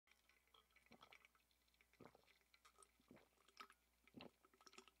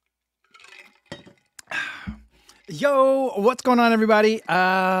Yo, what's going on, everybody?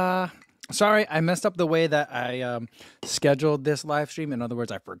 Sorry, I messed up the way that I scheduled this live stream. In other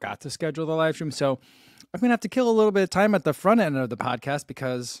words, I forgot to schedule the live stream. So I'm going to have to kill a little bit of time at the front end of the podcast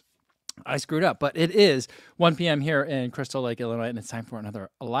because I screwed up. But it is 1 p.m. here in Crystal Lake, Illinois, and it's time for another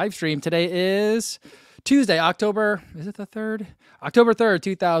live stream. Today is Tuesday, October, is it the 3rd? October 3rd,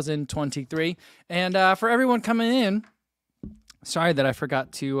 2023. And for everyone coming in, sorry that I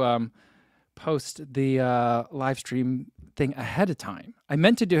forgot to post the live stream thing ahead of time. I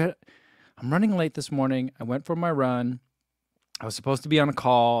meant to do it. I'm running late this morning. I went for my run. I was supposed to be on a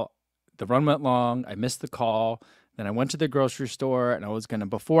call. The run went long. I missed the call. Then I went to the grocery store and I was going to,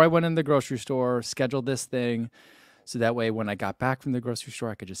 before I went in the grocery store, schedule this thing. So that way, when I got back from the grocery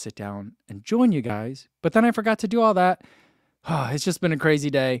store, I could just sit down and join you guys. But then I forgot to do all that. It's just been a crazy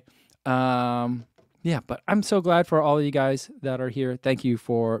day. Yeah, but I'm so glad for all of you guys that are here. Thank you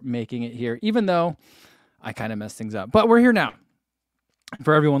for making it here, even though I kind of messed things up. But we're here now.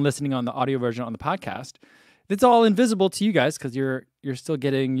 For everyone listening on the audio version on the podcast, it's all invisible to you guys because you're still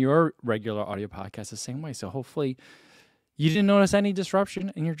getting your regular audio podcast the same way. So hopefully you didn't notice any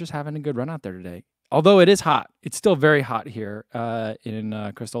disruption and you're just having a good run out there today. Although it is hot. It's still very hot here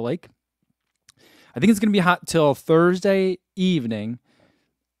in Crystal Lake. I think it's going to be hot till Thursday evening.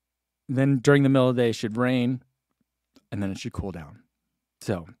 Then during the middle of the day, it should rain, and then it should cool down.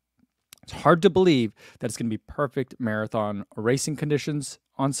 So it's hard to believe that it's going to be perfect marathon racing conditions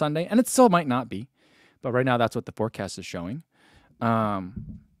on Sunday, and it still might not be. But right now, that's what the forecast is showing. But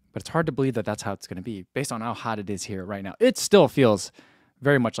it's hard to believe that that's how it's going to be based on how hot it is here right now. It still feels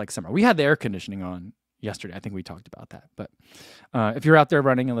very much like summer. We had the air conditioning on yesterday. I think we talked about that. But if you're out there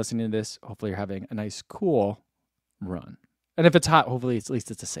running and listening to this, hopefully you're having a nice, cool run. And if it's hot, hopefully at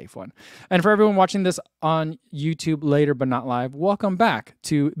least it's a safe one. And for everyone watching this on YouTube later but not live, welcome back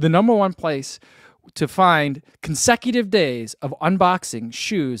to the number one place to find consecutive days of unboxing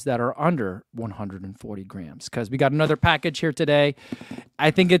shoes that are under 140 grams. Because we got another package here today. I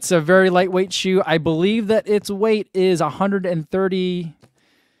think it's a very lightweight shoe. I believe that its weight is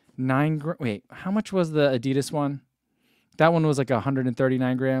 139 grams. Wait, how much was the Adidas one? That one was like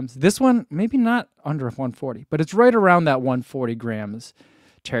 139 grams. This one, maybe not under 140, but it's right around that 140 grams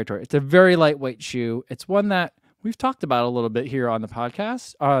territory. It's a very lightweight shoe. It's one that we've talked about a little bit here on the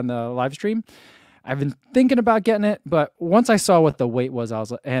podcast, on the live stream. I've been thinking about getting it, but once I saw what the weight was, I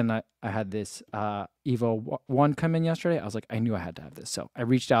had this Evo 1 come in yesterday. I was like, I knew I had to have this. So I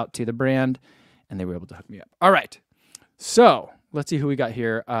reached out to the brand, and they were able to hook me up. All right. So let's see who we got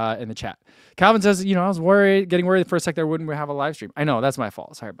here in the chat. Calvin says, I was getting worried for a sec there wouldn't we have a live stream. I know, that's my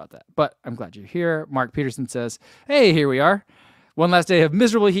fault. Sorry about that. But I'm glad you're here. Mark Peterson says, hey, here we are. One last day of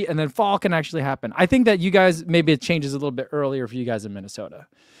miserable heat, and then fall can actually happen. I think that you guys, maybe it changes a little bit earlier for you guys in Minnesota,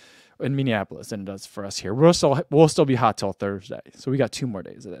 in Minneapolis, than it does for us here. We'll still be hot till Thursday. So we got 2 more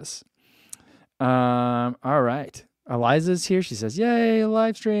days of this. All right. Eliza's here. She says, yay,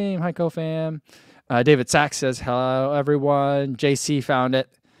 live stream. Hi, co-fam. David Sachs says, hello, everyone. JC found it.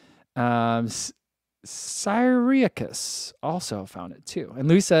 Syriacus also found it, too. And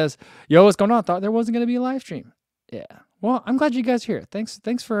Louis says, yo, what's going on? Thought there wasn't going to be a live stream. Yeah. Well, I'm glad you guys are here.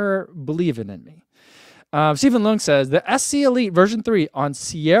 Thanks for believing in me. Stephen Lung says, the SC Elite version 3 on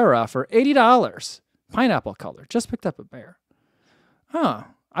Sierra for $80. Pineapple color. Just picked up a pair. Huh.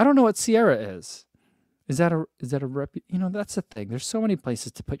 I don't know what Sierra is. Is that a that's the thing. There's so many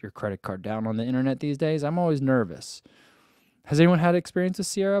places to put your credit card down on the internet these days. I'm always nervous. Has anyone had experience with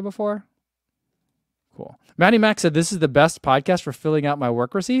Sierra before? Cool. Maddie Mac said, this is the best podcast for filling out my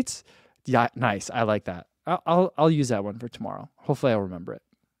work receipts. Yeah, nice. I like that. I'll use that one for tomorrow. Hopefully I'll remember it.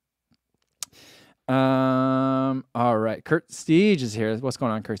 All right. Kurt Steege is here. What's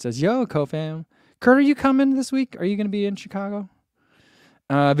going on? Kurt says, yo, co-fam. Kurt, are you coming this week? Are you going to be in Chicago?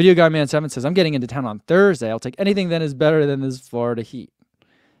 Video Guy Man 7 says, I'm getting into town on Thursday. I'll take anything that is better than this Florida heat.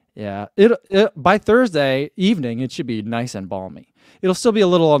 Yeah, by Thursday evening, it should be nice and balmy. It'll still be a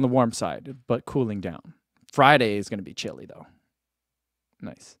little on the warm side, but cooling down. Friday is going to be chilly, though.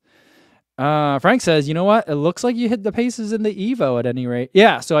 Nice. Frank says, you know what? It looks like you hit the paces in the Evo at any rate.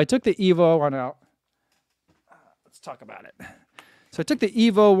 Yeah, so I took the Evo 1 out. Let's talk about it. So I took the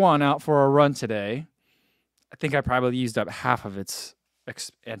Evo 1 out for a run today. I think I probably used up half of its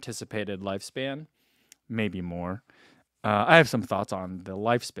anticipated lifespan, maybe more. I have some thoughts on the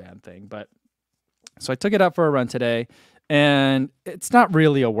lifespan thing, but so I took it out for a run today, and it's not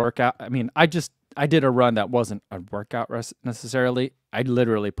really a workout. I mean, I did a run that wasn't a workout necessarily. I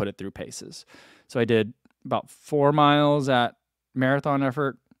literally put it through paces. So I did about 4 miles at marathon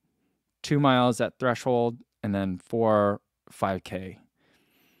effort, 2 miles at threshold, and then 4 5K,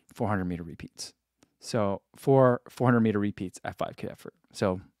 400 meter repeats. So for 400-meter repeats at 5K effort.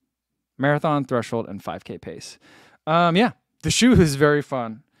 So marathon threshold and 5K pace. Yeah, the shoe is very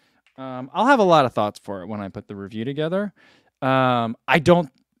fun. I'll have a lot of thoughts for it when I put the review together. I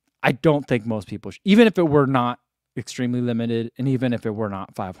don't think most people, even if it were not extremely limited, and even if it were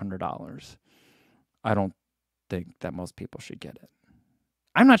not $500, I don't think that most people should get it.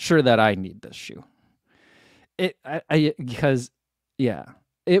 I'm not sure that I need this shoe. Because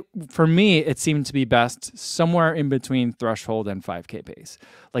for me, it seemed to be best somewhere in between threshold and 5K pace.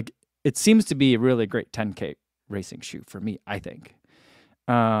 Like, it seems to be a really great 10K racing shoe for me, I think.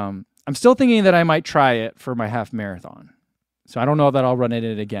 I'm still thinking that I might try it for my half marathon. So I don't know that I'll run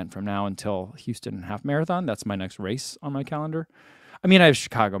it again from now until Houston half marathon. That's my next race on my calendar. I mean, I have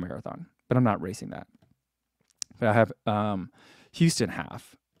Chicago marathon, but I'm not racing that. But I have Houston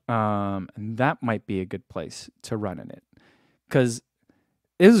half. And that might be a good place to run in it. Because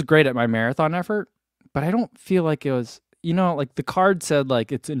it was great at my marathon effort, but I don't feel like it was, like the card said,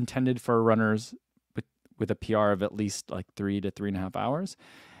 like it's intended for runners with a PR of at least like 3 to 3.5 hours.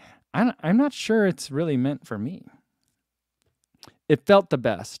 I'm not sure it's really meant for me. It felt the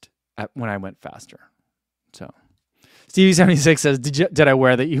best when I went faster. So Stevie76 says, did I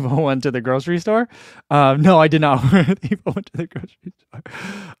wear the Evo one to the grocery store? No, I did not wear the Evo one to the grocery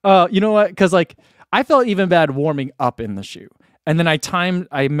store. You know what? Because like I felt even bad warming up in the shoe. And then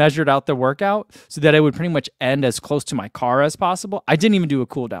I measured out the workout so that it would pretty much end as close to my car as possible. I didn't even do a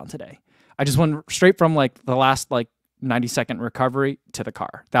cool down today. I just went straight from like the last like 90-second recovery to the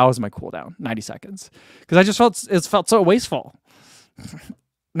car. That was my cool down, 90 seconds. Because I just felt so wasteful.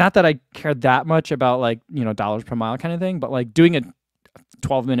 Not that I cared that much about like, dollars per mile kind of thing, but like doing a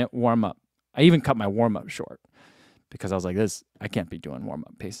 12-minute warm up. I even cut my warm up short because I was like, I can't be doing warm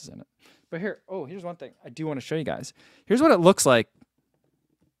up paces in it. But here's one thing I do want to show you guys. Here's what it looks like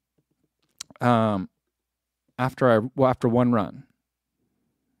after one run.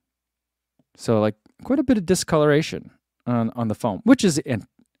 So like quite a bit of discoloration on the foam, which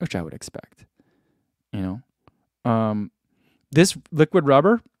I would expect. This liquid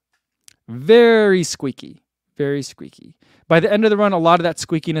rubber, very squeaky, very squeaky. By the end of the run, a lot of that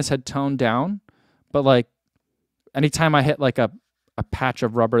squeakiness had toned down, but like anytime I hit like a patch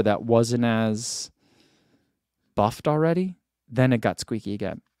of rubber that wasn't as buffed already, then it got squeaky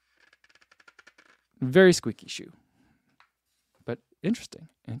again. Very squeaky shoe, but interesting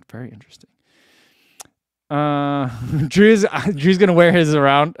and very interesting. Drew's gonna wear his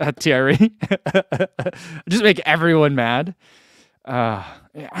around at TRE. Just make everyone mad. Yeah.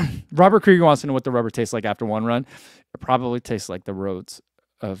 Robert Krieger wants to know what the rubber tastes like after one run. It probably tastes like the roads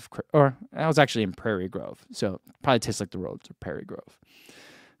or I was actually in Prairie Grove, so it probably tastes like the roads of Prairie Grove.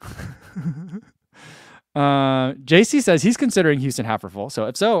 JC says he's considering Houston half or full. So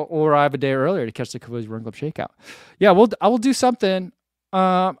if so, we'll arrive a day earlier to catch the Cowboys Run Club Shakeout. Yeah, I will do something.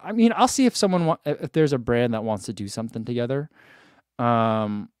 I mean, I'll see if if there's a brand that wants to do something together.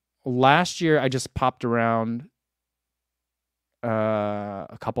 Last year I just popped around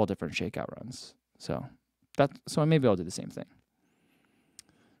a couple of different shakeout runs. So maybe I'll do the same thing.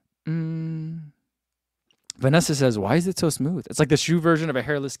 Vanessa says, why is it so smooth? It's like the shoe version of a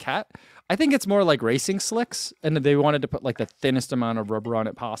hairless cat. I think it's more like racing slicks, and they wanted to put like the thinnest amount of rubber on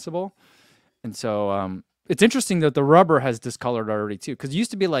it possible. And so it's interesting that the rubber has discolored already too, because it used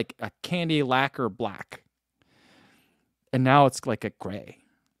to be like a candy lacquer black, and now it's like a gray.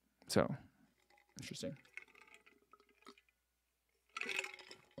 So interesting.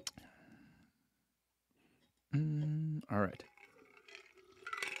 All right.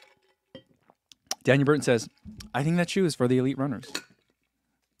 Daniel Burton says, I think that shoe is for the elite runners.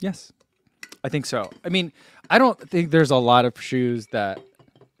 Yes, I think so. I mean, I don't think there's a lot of shoes that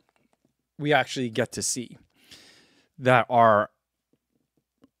we actually get to see that are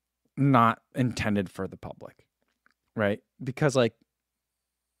not intended for the public, right? Because like,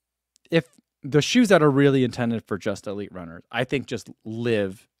 if the shoes that are really intended for just elite runners, I think just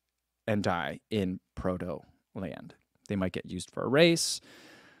live and die in proto land. They might get used for a race.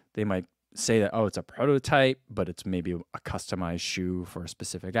 They might say that, oh, it's a prototype, but it's maybe a customized shoe for a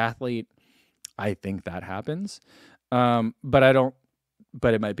specific athlete. I think that happens. But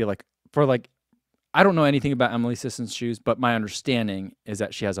it might be like, I don't know anything about Emily Sisson's shoes, but my understanding is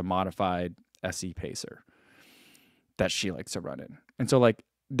that she has a modified SE Pacer that she likes to run in. And so like,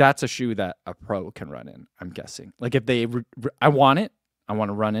 that's a shoe that a pro can run in, I'm guessing. Like if I want it, I want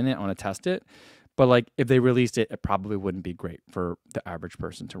to run in it, I want to test it. But like if they released it, it probably wouldn't be great for the average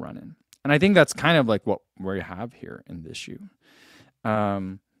person to run in. And I think that's kind of like what we have here in this shoe.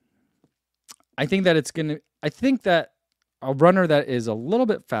 I think that a runner that is a little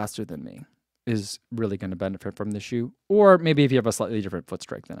bit faster than me, is really going to benefit from the shoe, or maybe if you have a slightly different foot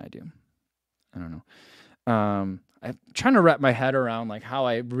strength than I do. I don't know. I'm trying to wrap my head around like how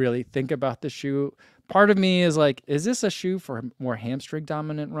I really think about the shoe. Part of me is like, is this a shoe for more hamstring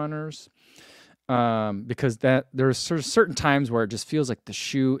dominant runners? Because that there's sort of certain times where it just feels like the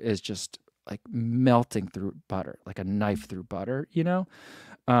shoe is just like melting through butter, like a knife through butter, you know?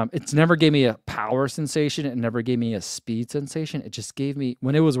 It's never gave me a power sensation. It never gave me a speed sensation. It just gave me,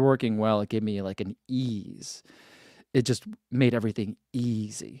 when it was working well, it gave me like an ease. It just made everything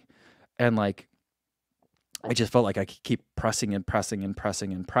easy. And like, I just felt like I could keep pressing and pressing and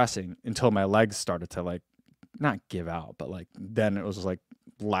pressing and pressing until my legs started to like, not give out, but like, then it was just like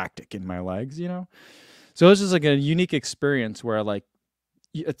lactic in my legs, you know? So it was just like a unique experience where like,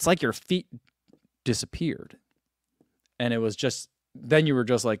 it's like your feet disappeared. And it was just, then you were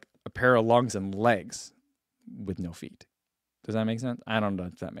just like a pair of lungs and legs with no feet. Does that make sense? I don't know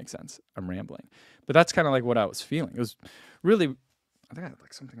if that makes sense. I'm rambling. But that's kind of like what I was feeling. It was really, I think I had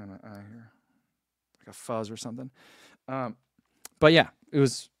like something on my eye here, like a fuzz or something. But yeah, it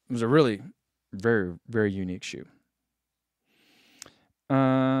was a really very, very unique shoe.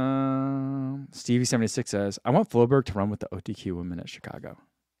 Stevie76 says, I want Floberg to run with the OTQ women at Chicago.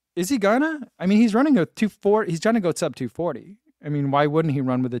 Is he gonna? I mean, he's running a 240. He's trying to go sub 240. I mean, why wouldn't he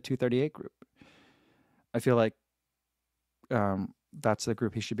run with the 238 group? I feel like that's the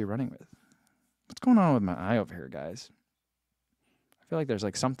group he should be running with. What's going on with my eye over here, guys? I feel like there's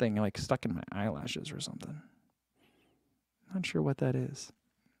like something like stuck in my eyelashes or something. Not sure what that is.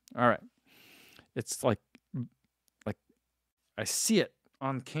 All right. It's like I see it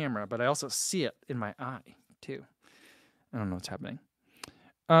on camera, but I also see it in my eye too. I don't know what's happening.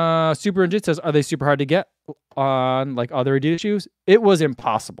 Super Injit says, are they super hard to get on like other Adidas shoes? It was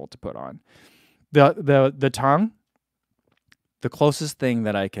impossible to put on. The tongue, the closest thing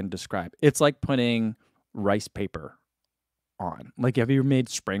that I can describe, it's like putting rice paper on. Like, have you made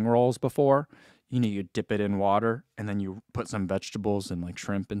spring rolls before? You know, you dip it in water and then you put some vegetables and like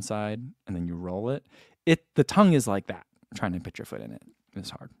shrimp inside and then you roll it. The tongue is like that. I'm trying to put your foot in it. It's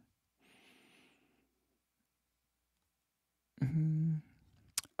hard.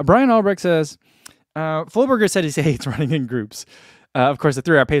 Brian Albrecht says, Floberger said he hates running in groups. Of course, the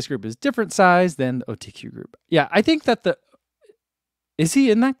 3-hour pace group is different size than the OTQ group. Yeah, I think that is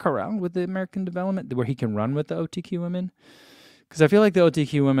he in that corral with the American Development where he can run with the OTQ women? Because I feel like the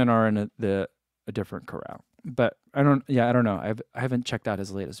OTQ women are in a different corral. But I don't know. I haven't checked out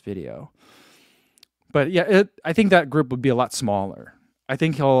his latest video. But yeah, I think that group would be a lot smaller. I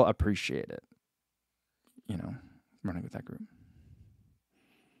think he'll appreciate it, you know, running with that group.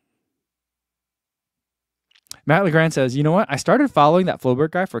 Matt LeGrand says, you know what? I started following that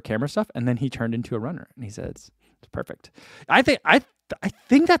Floberg guy for camera stuff, and then he turned into a runner. And he says, it's perfect. I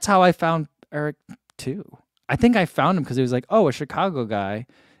think that's how I found Eric, too. I think I found him because he was like, oh, a Chicago guy,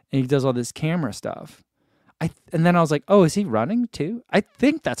 and he does all this camera stuff. And then I was like, oh, is he running, too? I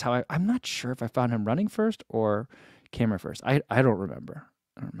think that's how I'm not sure if I found him running first or camera first. I don't remember.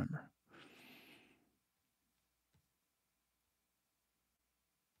 I don't remember.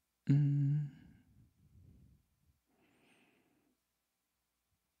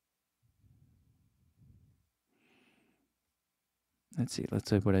 Let's see. Let's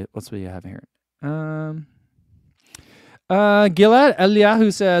see what you have here. Gilad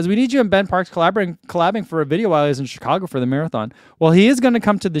Eliyahu says, we need you and Ben Parks collabing for a video while he's in Chicago for the marathon. Well, he is going to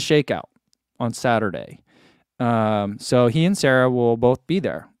come to the shakeout on Saturday. So he and Sarah will both be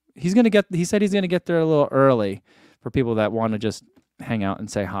there. He said he's going to get there a little early for people that want to just hang out and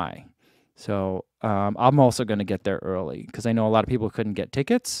say hi. So I'm also going to get there early because I know a lot of people couldn't get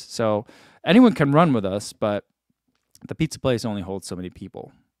tickets. So anyone can run with us, but the pizza place only holds so many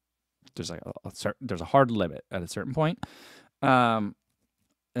people. There's like there's a hard limit at a certain point. And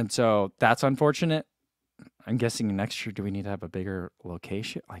so that's unfortunate. I'm guessing next year, do we need to have a bigger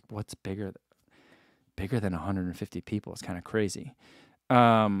location? Like, what's bigger than 150 people? It's kind of crazy.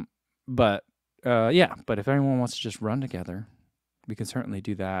 But if anyone wants to just run together, we can certainly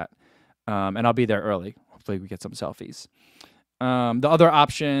do that. And I'll be there early. Hopefully we get some selfies. The other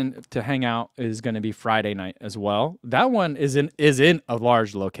option to hang out is going to be Friday night as well. That one is in a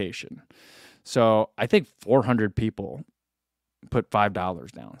large location. So I think 400 people put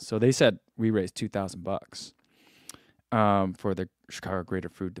 $5 down. So they said we raised $2,000 for the Chicago Greater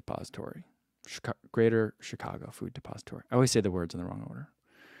Food Depository. Greater Chicago Food Depository. I always say the words in the wrong order.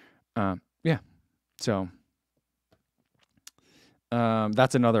 So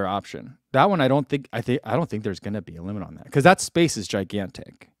that's another option. That one I don't think there's going to be a limit on that because that space is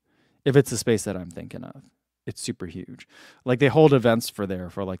gigantic. If it's the space that I'm thinking of, It's super huge. Like they hold events for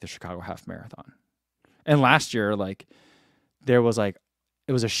like the Chicago Half Marathon. And last year, like there was like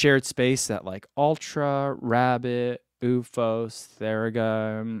it was a shared space that like Ultra, Rabbit, UFOS,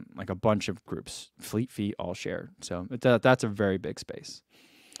 Theragun, like a bunch of groups, Fleet Feet, all shared. So that's a very big space.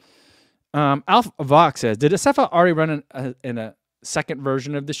 Alpha Vox says, did Asefa already run in a second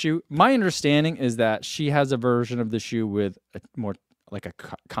version of the shoe? My understanding is that she has a version of the shoe with a more like a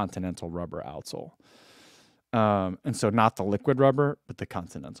continental rubber outsole. And so not the liquid rubber, but the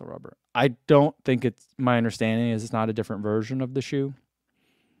continental rubber. I don't think my understanding is it's not a different version of the shoe.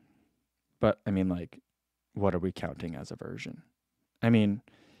 But I mean, like, what are we counting as a version? I mean,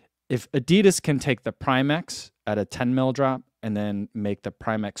 if Adidas can take the Primex at a 10 mil drop and then make the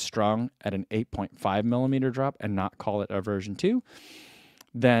Primex Strong at an 8.5 millimeter drop and not call it a version 2,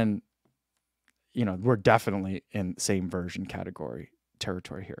 then, you know, we're definitely in same version category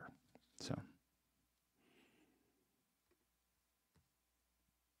territory here. So.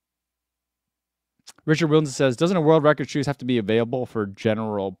 Richard Wilson says, doesn't a world record shoes have to be available for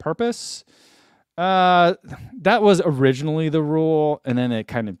general purpose? That was originally the rule, and then it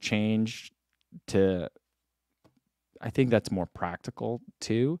kind of changed to, I think that's more practical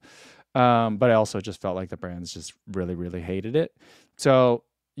too. But I also just felt like the brands just really, really hated it. So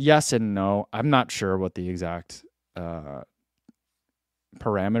yes and no. I'm not sure what the exact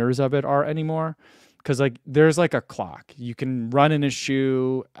parameters of it are anymore. Because like there's like a clock. You can run in a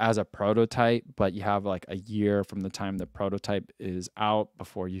shoe as a prototype, but you have like a year from the time the prototype is out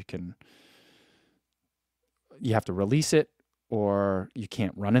before you have to release it, or you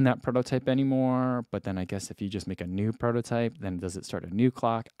can't run in that prototype anymore. But then I guess if you just make a new prototype, then does it start a new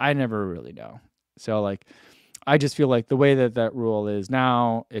clock? I never really know. So like I just feel like the way that rule is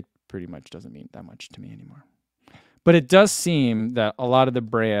now, it pretty much doesn't mean that much to me anymore. But it does seem that a lot of the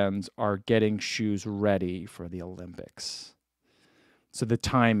brands are getting shoes ready for the Olympics. So the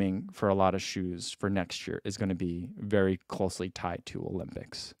timing for a lot of shoes for next year is going to be very closely tied to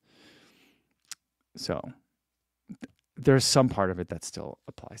Olympics. So there's some part of it that still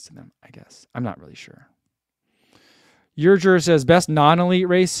applies to them, I guess. I'm not really sure. Yurger says, best non-elite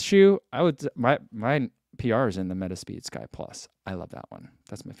race shoe. My PR is in the Metaspeed Sky Plus. I love that one.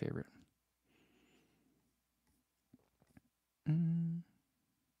 That's my favorite.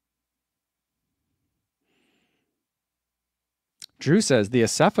 Drew says the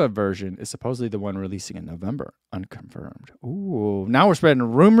Asefa version is supposedly the one releasing in November, unconfirmed. Ooh, now we're spreading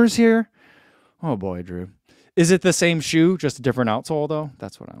rumors here. Oh boy, Drew. Is it the same shoe, just a different outsole though?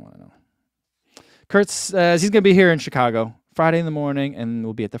 That's what I want to know. Kurt says he's going to be here in Chicago Friday in the morning, and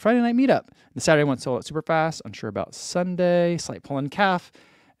we'll be at the Friday night meetup. The Saturday went sold out super fast. Unsure about Sunday. Slight pull in calf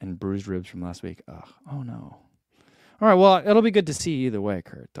and bruised ribs from last week. Ugh, oh no. All right, well, it'll be good to see either way,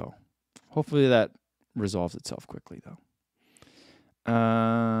 Kurt, though. Hopefully that resolves itself quickly, though.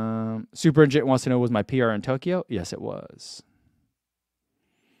 Super Legit wants to know, was my PR in Tokyo? Yes, it was.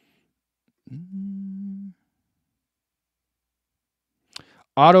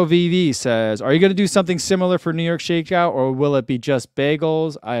 Auto VV says, are you going to do something similar for New York Shakeout, or will it be just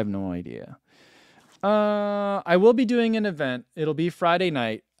bagels? I have no idea. I will be doing an event. It'll be Friday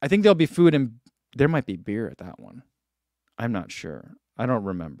night. I think there'll be food and there might be beer at that one. I'm not sure. I don't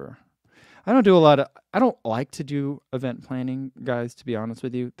remember. I don't like to do event planning, guys, to be honest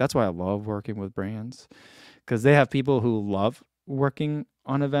with you. That's why I love working with brands, because they have people who love working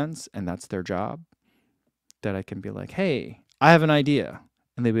on events and that's their job, that I can be like, hey, I have an idea.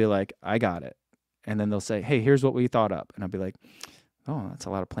 And they'll be like, I got it. And then they'll say, hey, here's what we thought up. And I'll be like, oh, that's a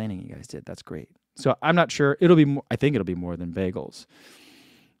lot of planning you guys did. That's great. So I'm not sure. I think it'll be more than bagels.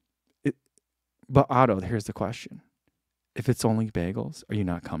 But Otto, here's the question. If it's only bagels, are you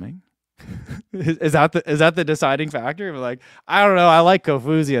not coming? Is that the deciding factor? Like, I don't know. I like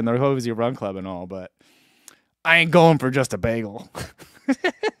Kofuzi and the Kofuzi Run Club and all, but I ain't going for just a bagel.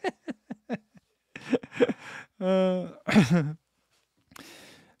 Daniel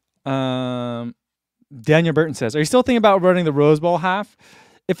Burton says, are you still thinking about running the Rose Bowl half?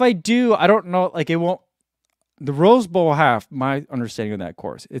 If I do, I don't know. Like, it won't. The Rose Bowl half, my understanding of that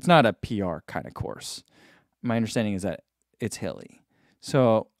course, it's not a PR kind of course. My understanding is that it's hilly.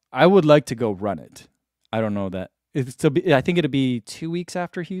 So I would like to go run it. I don't know that. I think it'll be 2 weeks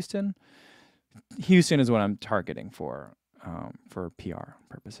after Houston. Houston is what I'm targeting for PR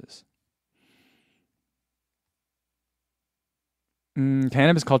purposes.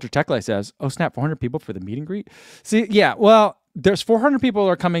 Cannabis Culture Tech Life says, oh snap, 400 people for the meet and greet? See, yeah, well, there's 400 people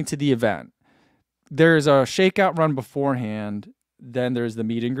are coming to the event. There's a shakeout run beforehand. Then there's the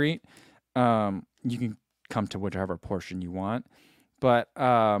meet and greet. You can come to whichever portion you want. But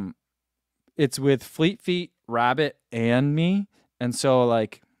it's with Fleet Feet, Rabbit, and me. And so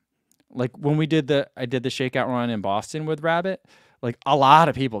like when I did the shakeout run in Boston with Rabbit, like a lot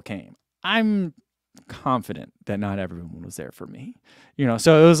of people came. I'm confident that not everyone was there for me,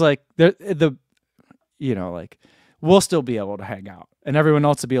 so it was like like we'll still be able to hang out and everyone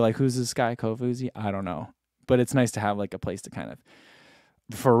else will be like, who's this guy Kofuzi? I don't know, but it's nice to have like a place to kind of,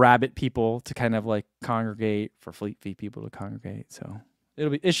 for Rabbit people to kind of like congregate, for Fleet Feet people to congregate. So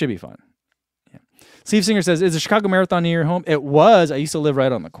it should be fun. Yeah. Steve Singer says, is the Chicago Marathon near your home? It was. I used to live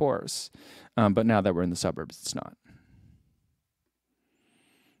right on the course. But now that we're in the suburbs, it's not.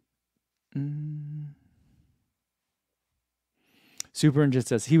 Super Engine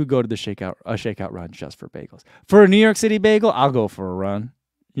says he would go to the shakeout run just for bagels. For a New York City bagel, I'll go for a run,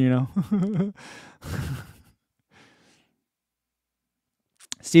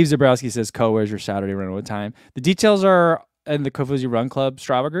 Steve Zabrowski says, where's your Saturday run? What time? The details are in the Kofuzi Run Club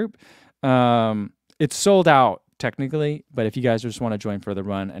Strava group. It's sold out technically, but if you guys just want to join for the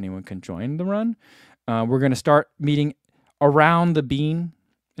run, anyone can join the run. We're going to start meeting around the Bean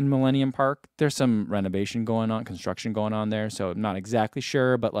in Millennium Park. There's some renovation going on, construction going on there, so I'm not exactly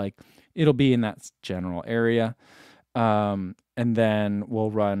sure, but like it'll be in that general area. And then we'll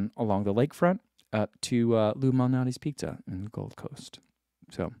run along the lakefront up to Lou Malnati's Pizza in the Gold Coast.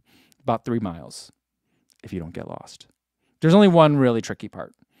 So about 3 miles if you don't get lost. There's only one really tricky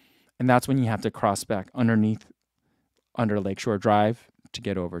part, and that's when you have to cross back under Lakeshore Drive to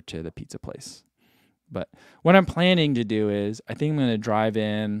get over to the pizza place. But what I'm planning to do is I think I'm going to drive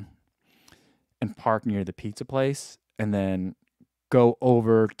in and park near the pizza place and then go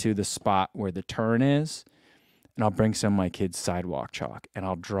over to the spot where the turn is, and I'll bring some of my kids' sidewalk chalk and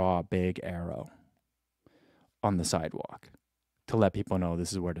I'll draw a big arrow on the sidewalk to let people know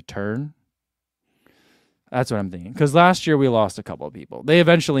this is where to turn. That's what I'm thinking. Because last year we lost a couple of people. They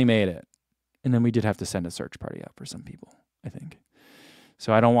eventually made it. And then we did have to send a search party out for some people, I think.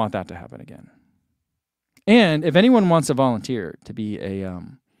 So I don't want that to happen again. And if anyone wants to volunteer to be a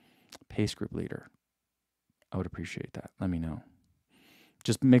pace group leader, I would appreciate that. Let me know.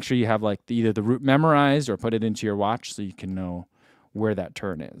 Just make sure you have like either the route memorized or put it into your watch so you can know where that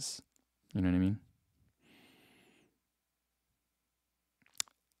turn is. You know what I mean?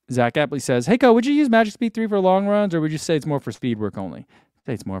 Zach Apley says, hey, would you use Magic Speed 3 for long runs, or would you say it's more for speed work only? I'd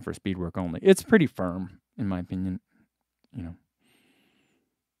say it's more for speed work only. It's pretty firm, in my opinion.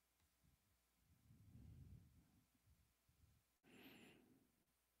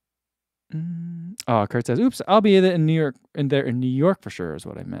 Kurt says, oops, I'll be in New York, in New York for sure is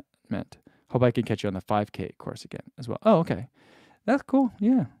what I meant. Hope I can catch you on the 5K course again as well. Oh, okay. That's cool.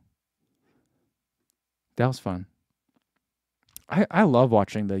 Yeah. That was fun. I love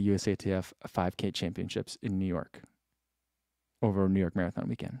watching the USATF 5K championships in New York over New York Marathon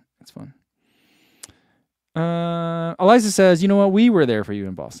weekend. It's fun. Eliza says, you know what? We were there for you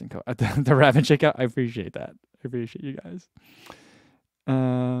in Boston at the Rabbit Shakeout. I appreciate that. I appreciate you guys.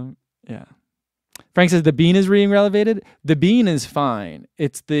 Yeah. Frank says the Bean is being relevated. The Bean is fine.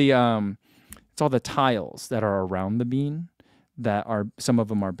 It's the it's all the tiles that are around the Bean that are, a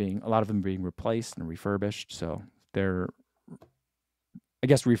lot of them being replaced and refurbished. So they're, I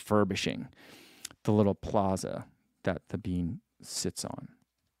guess, refurbishing the little plaza that the Bean sits on.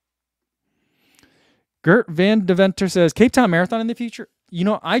 Gert Van Deventer says, Cape Town Marathon in the future?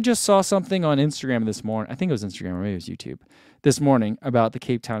 I just saw something on Instagram this morning. I think it was Instagram or maybe it was YouTube this morning about the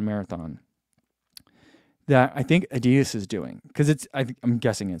Cape Town Marathon that I think Adidas is doing. Because I'm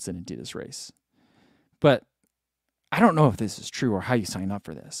guessing it's an Adidas race. But I don't know if this is true or how you sign up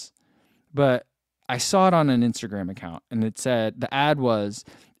for this. But I saw it on an Instagram account, and it said, the ad was,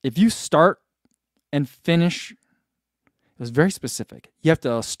 if you start and finish, it was very specific. You have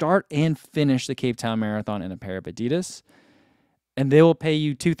to start and finish the Cape Town Marathon in a pair of Adidas, and they will pay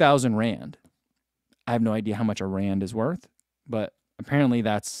you 2,000 Rand. I have no idea how much a Rand is worth, but apparently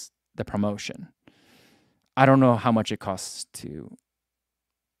that's the promotion. I don't know how much it costs to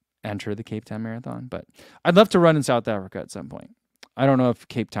enter the Cape Town Marathon, but I'd love to run in South Africa at some point. I don't know if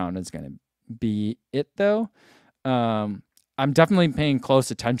Cape Town is going to be it, though. I'm definitely paying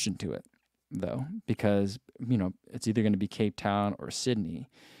close attention to it, though, because, it's either going to be Cape Town or Sydney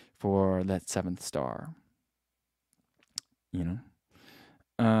for that 7th star. Yeah.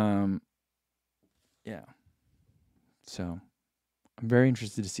 So I'm very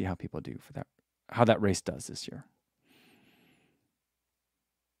interested to see how people do for that, how that race does this year.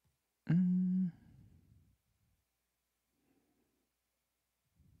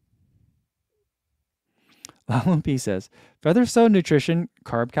 Lalum P says, Featherstone Nutrition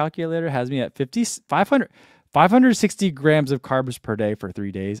carb calculator has me at 500 560 grams of carbs per day for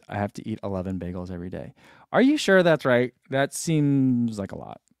 3 days. I have to eat 11 bagels every day. Are you sure that's right? That seems like a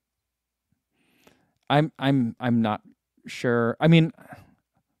lot. I'm not sure. I mean,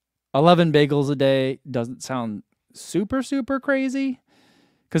 11 bagels a day doesn't sound super crazy,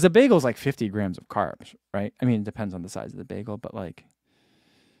 because a bagel is like 50 grams of carbs, right? I mean, it depends on the size of the bagel, but like,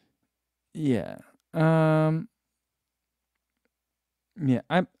 yeah, yeah,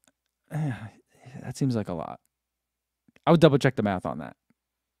 that seems like a lot. I would double check the math on that.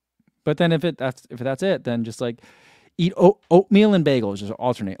 But then if that's it, then just like eat oatmeal and bagels. Just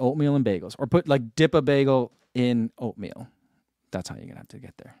alternate oatmeal and bagels, or dip a bagel in oatmeal. That's how you're gonna have to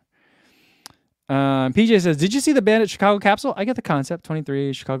get there. PJ says, "Did you see the Bandit Chicago capsule? I get the concept.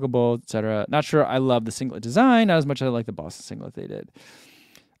 23 Chicago Bulls, etc. Not sure I love the singlet design, not as much as I like the Boston singlet they did."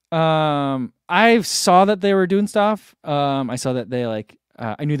 I saw that they were doing stuff. I saw that they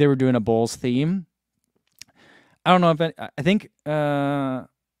I knew they were doing a Bulls theme. I don't know if I think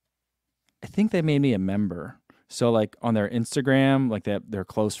they made me a member. So like on their Instagram, like their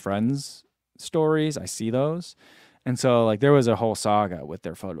close friends stories, I see those. And so like there was a whole saga with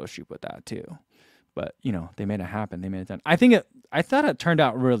their photo shoot with that too. But they made it happen. They made it done. I thought it turned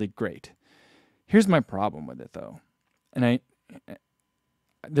out really great. Here's my problem with it though. And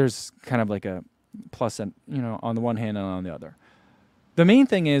there's kind of like a plus and on the one hand and on the other. The main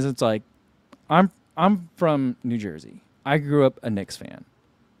thing is it's like I'm from New Jersey. I grew up a Knicks fan.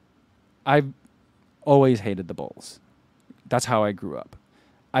 I've always hated the Bulls. That's how I grew up.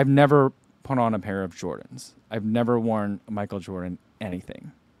 I've never put on a pair of Jordans. I've never worn Michael Jordan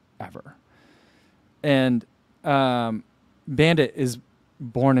anything, ever. And Bandit is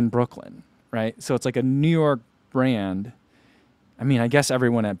born in Brooklyn, right? So it's like a New York brand. I mean, I guess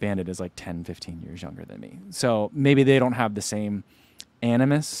everyone at Bandit is like 10, 15 years younger than me. So maybe they don't have the same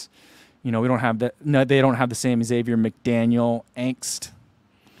animus. We don't have that. No, they don't have the same Xavier McDaniel angst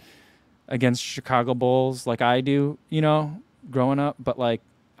against Chicago Bulls like I do, growing up. But like,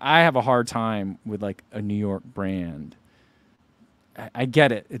 I have a hard time with like a New York brand. I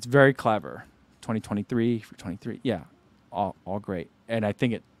get it. It's very clever. 2023 for 23. Yeah, all great. And I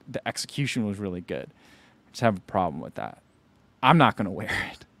think the execution was really good. I just have a problem with that. I'm not going to wear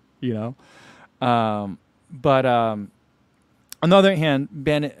it, But on the other hand,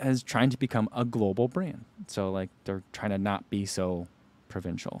 Bandit is trying to become a global brand. So like they're trying to not be so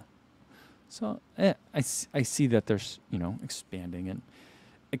provincial. So I see that there's, expanding and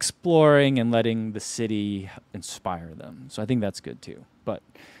exploring and letting the city inspire them. So I think that's good too. But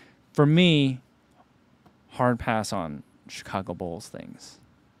for me, hard pass on Chicago Bulls things,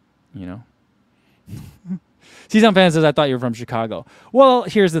 Season fan says, I thought you were from Chicago. Well,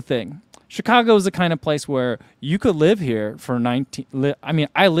 here's the thing. Chicago is the kind of place where you could live here for I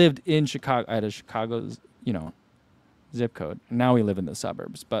lived in Chicago. I had a Chicago, zip code. Now we live in the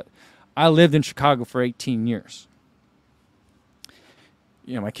suburbs. But I lived in Chicago for 18 years.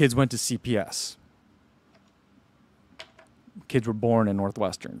 My kids went to CPS. Kids were born in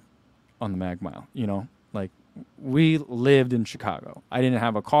Northwestern on the Mag Mile, Like, we lived in Chicago. I didn't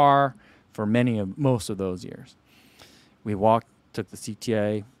have a car for most of those years. We walked, took the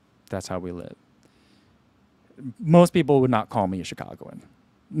CTA. That's how we lived. Most people would not call me a Chicagoan.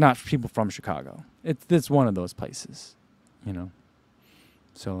 Not people from Chicago. It's one of those places,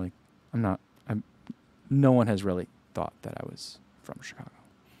 So like, no one has really thought that I was from Chicago.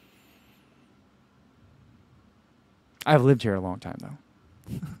 I've lived here a long time though.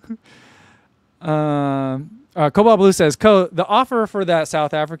 Cobalt Blue says, the offer for that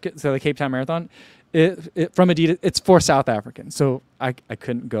South African, so the Cape Town Marathon, from Adidas, it's for South Africans. So I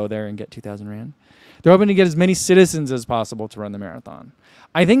couldn't go there and get 2,000 Rand. They're hoping to get as many citizens as possible to run the marathon.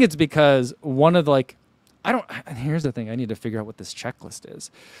 I think it's because here's the thing, I need to figure out what this checklist is.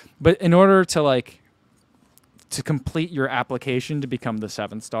 But in order to to complete your application to become the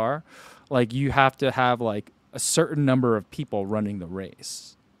 7th star, you have to have a certain number of people running the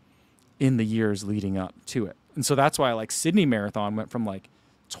race in the years leading up to it. And so that's why Sydney Marathon went from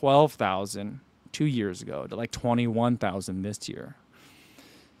 12,000 2 years ago to 21,000 this year.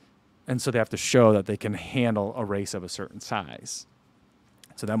 And so they have to show that they can handle a race of a certain size.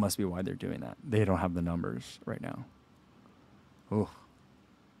 So that must be why they're doing that. They don't have the numbers right now. Ooh.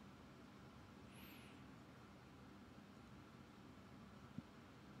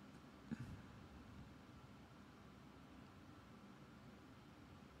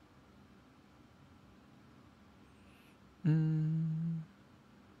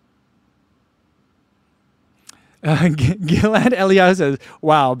 Gilad Elias says,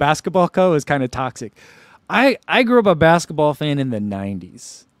 wow, Basketball Co. is kind of toxic. I grew up a basketball fan in the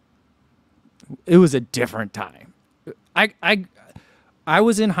 90s. It was a different time. I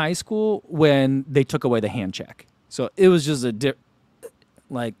was in high school when they took away the hand check. So it was just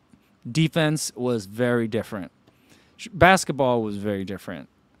like defense was very different. Basketball was very different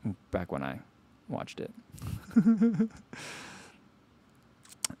back when I watched it.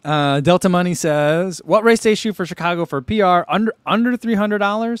 Delta Money says, what race day shoe for Chicago for PR? Under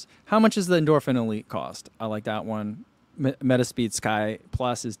 $300? How much is the Endorphin Elite cost? I like that one. Metaspeed Sky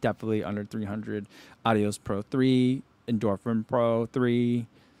Plus is definitely under 300. Adios Pro 3, Endorphin Pro 3.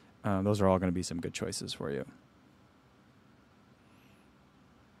 Those are all going to be some good choices for you.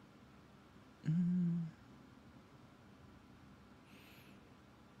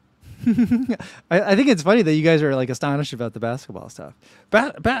 I think it's funny that you guys are like astonished about the basketball stuff.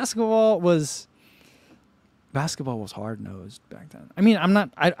 Basketball was hard nosed back then. I mean,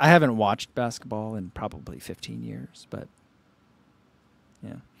 I haven't watched basketball in probably 15 years, but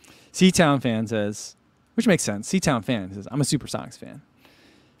yeah. Seatown fan says, which makes sense. Seatown fan says, I'm a Supersonics fan.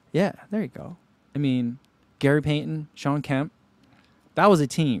 Yeah, there you go. I mean, Gary Payton, Sean Kemp, that was a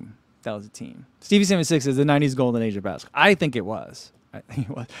team. Stevie 76 says the 90s golden age of basketball. I think it was.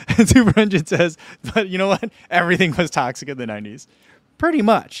 And Super Engine says, but you know what? Everything was toxic in the 90s. Pretty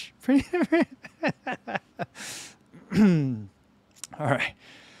much. All right.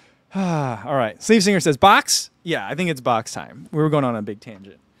 All right. Sleeve Singer says, box? Yeah, I think it's box time. We were going on a big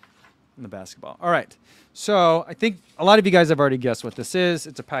tangent in the basketball. All right. So I think a lot of you guys have already guessed what this is.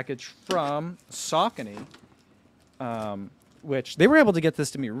 It's a package from Saucony, which they were able to get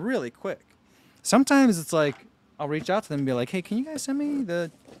this to me really quick. Sometimes it's like, I'll reach out to them and be like, hey, can you guys send me the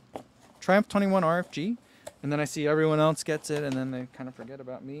Triumph 21 RFG? And then I see everyone else gets it, and then they kind of forget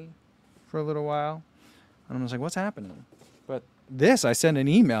about me for a little while. And I'm just like, what's happening? But this, I sent an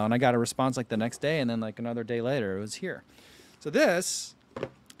email, and I got a response like the next day, and then like another day later, it was here. So this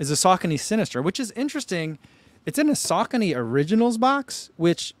is a Saucony Sinister, which is interesting. It's in a Saucony Originals box,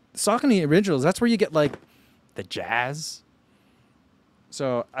 which Saucony Originals, that's where you get like the jazz.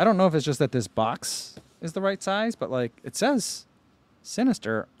 So I don't know if it's just that this box is the right size, but like it says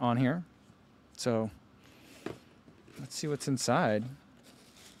Sinister on here. So let's see what's inside.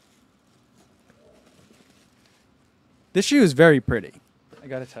 This shoe is very pretty, I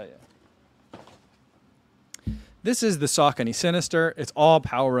gotta tell you. This is the Saucony Sinister. It's all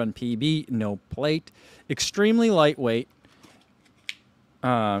Power Run PB, no plate, extremely lightweight.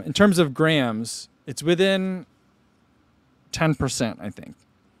 In terms of grams, it's within 10%, I think.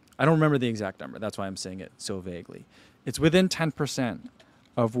 I don't remember the exact number. That's why I'm saying it so vaguely. It's within 10%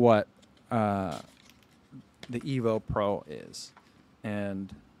 of what the Evo Pro is.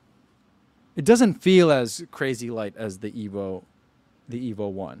 And it doesn't feel as crazy light as the Evo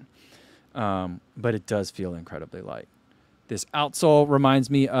 1. But it does feel incredibly light. This outsole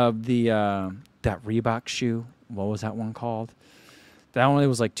reminds me of the that Reebok shoe. What was that one called? That one, it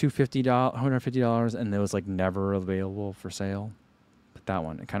was like $150, and it was like never available for sale. But that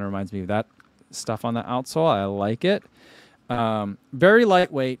one, it kind of reminds me of that stuff on the outsole. I like it. Very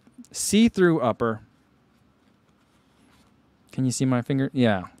lightweight, see-through upper. Can you see my finger?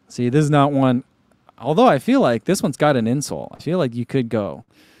 Yeah. See, this is not one. Although I feel like this one's got an insole. I feel like you could go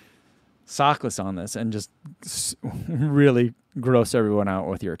sockless on this and just really gross everyone out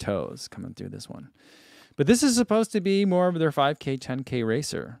with your toes coming through this one. But this is supposed to be more of their 5K, 10K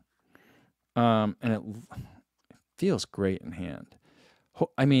racer. And it feels great in hand.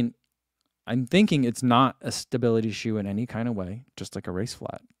 I mean, I'm thinking it's not a stability shoe in any kind of way, just like a race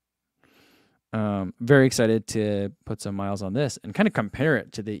flat. Very excited to put some miles on this and kind of compare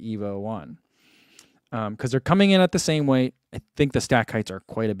it to the Evo 1. Because they're coming in at the same weight. I think the stack heights are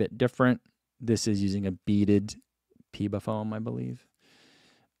quite a bit different. This is using a beaded Piba foam, I believe.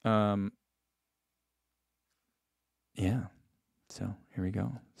 Yeah. So here we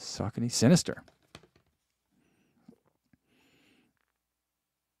go. Saucony Sinister.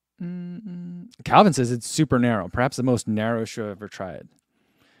 Calvin says it's super narrow. Perhaps the most narrow shoe I've ever tried.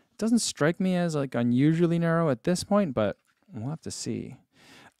 It doesn't strike me as like unusually narrow at this point, but we'll have to see.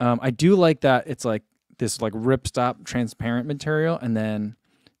 I do like that it's like this like ripstop transparent material, and then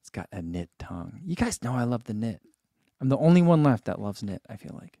it's got a knit tongue. You guys know I love the knit. I'm the only one left that loves knit, I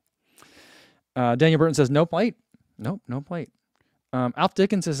feel like. Daniel Burton says no plate. Nope, no plate. Alf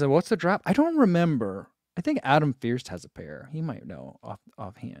Dickens says, what's the drop? I don't remember. I think Adam Fierce has a pair. He might know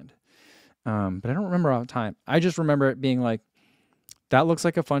offhand. But I don't remember off time. I just remember it being like, that looks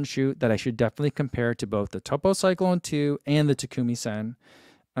like a fun shoe that I should definitely compare to both the Topo Cyclone 2 and the Takumi Sen.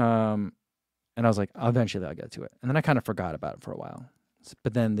 And I was like, eventually I'll get to it. And then I kind of forgot about it for a while.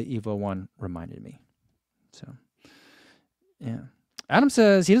 But then the Evo 1 reminded me. So, yeah. Adam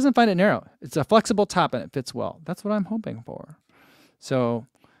says he doesn't find it narrow. It's a flexible top and it fits well. That's what I'm hoping for. So,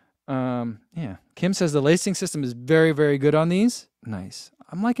 yeah. Kim says the lacing system is very, very good on these. Nice.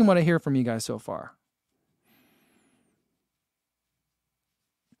 I'm liking what I hear from you guys so far.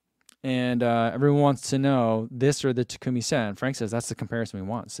 And everyone wants to know this or the Takumi Sen. Frank says that's the comparison we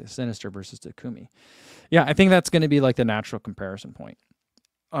want. Sinister versus Takumi. Yeah, I think that's going to be like the natural comparison point.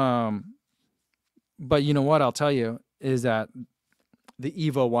 But you know what I'll tell you is that the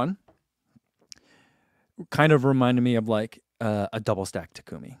Evo one kind of reminded me of like a double stack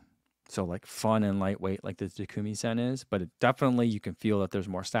Takumi. So like fun and lightweight like the Takumi Sen is, but it definitely you can feel that there's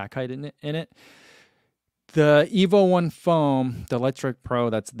more stack height in it. The Evo 1 foam, the Lightstrike Pro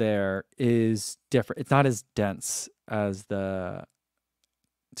that's there is different. It's not as dense as the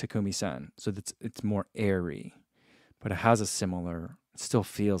Takumi Sen. So it's more airy, but it has a similar, it still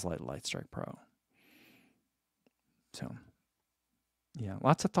feels like Lightstrike Pro. So yeah,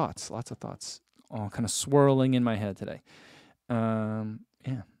 lots of thoughts, all kind of swirling in my head today. Yeah.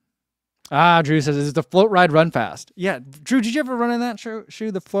 Drew says, is it the Float Ride Run Fast? Yeah, Drew, did you ever run in that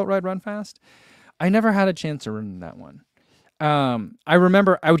shoe, the Float Ride Run Fast? I never had a chance to run in that one. I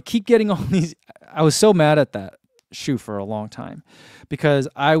remember I would keep getting all these. I was so mad at that shoe for a long time because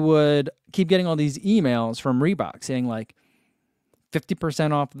I would keep getting all these emails from Reebok saying like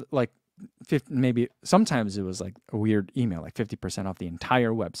 50% off, like 50, maybe sometimes it was like a weird email, like 50% off the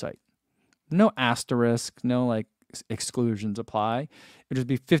entire website. No asterisk, no like exclusions apply. It'd just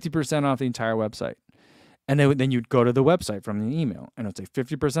be 50% off the entire website. And then you'd go to the website from the email and it would say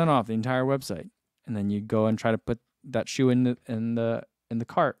 50% off the entire website. And then you go and try to put that shoe in the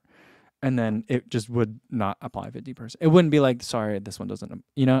cart, and then it just would not apply 50%. It wouldn't be like, sorry, this one doesn't,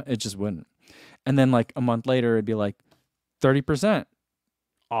 it just wouldn't. And then like a month later, it'd be like 30%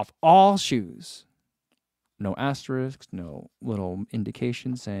 off all shoes. No asterisks, no little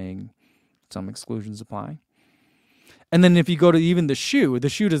indication saying some exclusions apply. And then if you go to even the shoe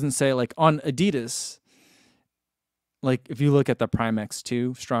doesn't say like on Adidas, like if you look at the Prime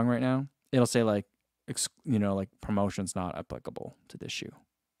X2 Strong right now, it'll say like, like promotions not applicable to this shoe.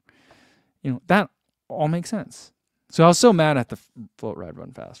 That all makes sense. So I was so mad at the Float Ride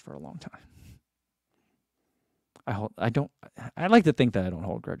Run Fast for a long time. I like to think that I don't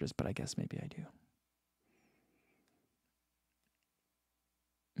hold grudges, but I guess maybe I do.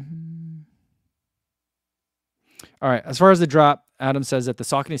 All right. As far as the drop, Adam says that the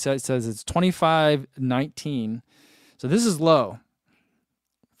Saucony site says it's 25.19. So this is low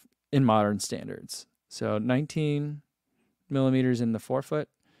in modern standards. So 19 millimeters in the forefoot.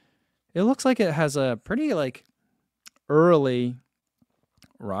 It looks like it has a pretty like early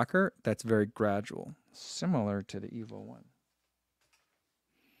rocker that's very gradual, similar to the Evo 1.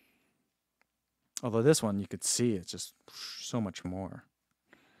 Although this one you could see it's just so much more.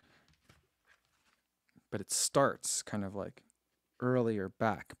 But it starts kind of like earlier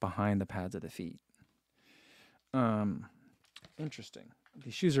back behind the pads of the feet. Interesting.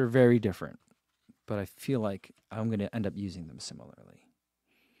 These shoes are very different, but I feel like I'm going to end up using them similarly.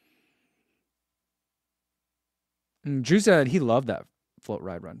 Drew said he loved that Float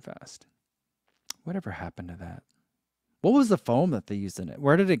Ride Run Fast. Whatever happened to that? What was the foam that they used in it?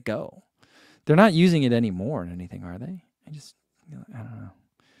 Where did it go? They're not using it anymore in anything, are they? I don't know.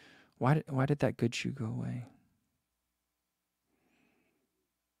 Why did that good shoe go away?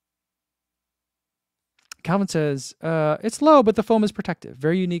 Calvin says, it's low, but the foam is protective.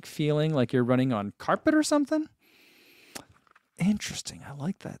 Very unique feeling, like you're running on carpet or something. Interesting. I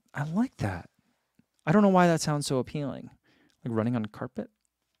like that. I don't know why that sounds so appealing. Like running on carpet.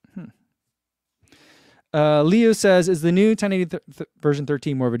 Leo says, is the new 1080 version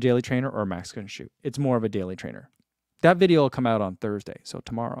 13 more of a daily trainer or a max gun shoe? It's more of a daily trainer. That video will come out on Thursday, so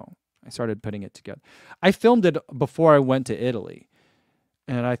tomorrow. I started putting it together. I filmed it before I went to Italy,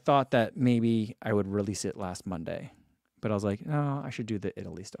 and I thought that maybe I would release it last Monday. But I was like, no, I should do the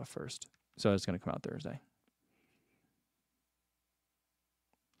Italy stuff first. So it's going to come out Thursday.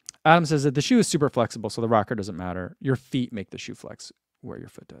 Adam says that the shoe is super flexible, so the rocker doesn't matter. Your feet make the shoe flex where your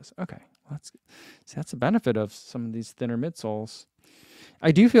foot does. Okay, well, that's the benefit of some of these thinner midsoles.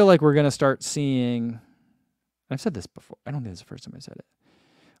 I do feel like we're going to start seeing, I've said this before, I don't think it's the first time I said it.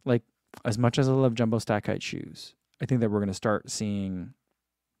 Like, as much as I love jumbo stack height shoes, I think that we're going to start seeing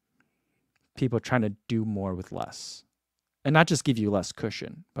people trying to do more with less. And not just give you less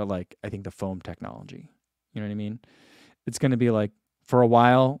cushion, but like, I think the foam technology, you know what I mean? It's going to be like, for a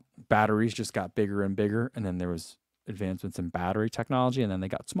while, batteries just got bigger and bigger, and then there was advancements in battery technology, and then they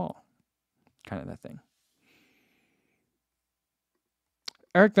got small. Kind of that thing.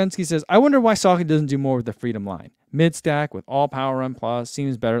 Eric Vensky says, I wonder why Saucony doesn't do more with the Freedom line. Mid stack with all Power Run Plus.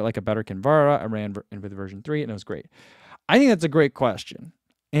 Seems better, like a better Converta. I ran with version 3 and it was great. I think that's a great question.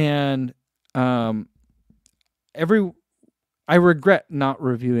 And I regret not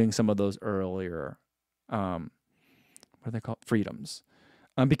reviewing some of those earlier, what are they called? Freedoms.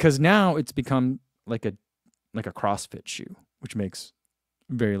 Because now it's become like a CrossFit shoe, which makes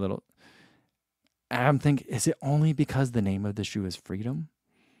very little. I'm thinking, is it only because the name of the shoe is Freedom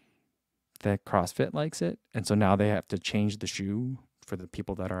that CrossFit likes it, and so now they have to change the shoe for the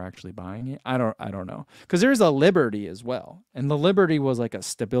people that are actually buying it? I don't know, because there's a Liberty as well, and the Liberty was like a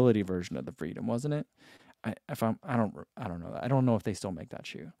stability version of the Freedom, wasn't it? I don't know. I don't know if they still make that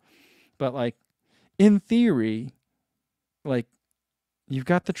shoe, but like in theory, like you've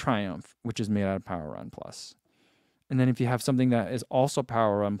got the Triumph, which is made out of Power Run Plus, and then if you have something that is also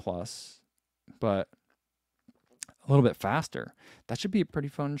Power Run Plus, but a little bit faster, that should be a pretty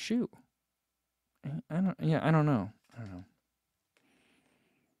fun shoe. I don't know.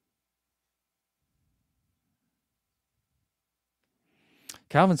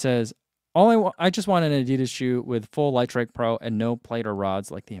 Calvin says, I just want an Adidas shoe with full Lightstrike Pro and no plate or rods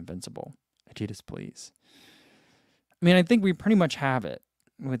like the Invincible. Adidas, please. I mean, I think we pretty much have it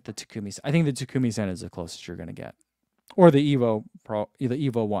with the Takumi. I think the Takumi Sen is the closest you're going to get. Or the Evo Pro, the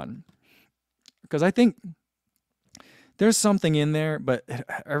Evo 1. Because I think there's something in there, but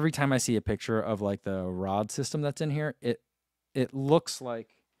every time I see a picture of like the rod system that's in here, it looks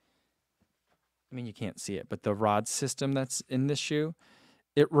like, I mean, you can't see it, but the rod system that's in this shoe,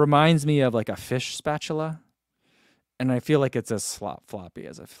 it reminds me of like a fish spatula. And I feel like it's as floppy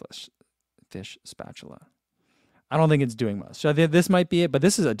as a fish spatula. I don't think it's doing much. So I think this might be it, but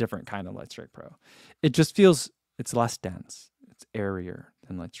this is a different kind of Lightstrike Pro. It just feels, it's less dense. It's airier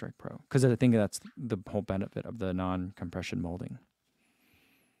than Lightstrike Pro, because I think that's the whole benefit of the non-compression molding.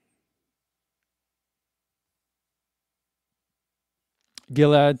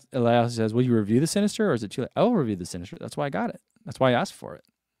 Gilad Elias says, will you review the Sinister, or is it too late? I will review the Sinister. That's why I got it. That's why I asked for it.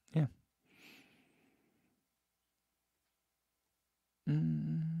 Yeah.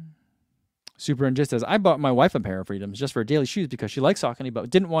 Super and just says, I bought my wife a pair of Freedoms just for daily shoes because she likes Saucony,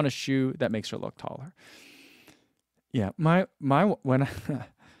 but didn't want a shoe that makes her look taller. Yeah, when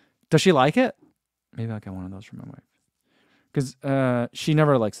does she like it? Maybe I'll get one of those for my wife, because she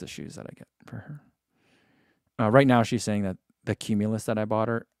never likes the shoes that I get for her. Right now, she's saying that the Cumulus that I bought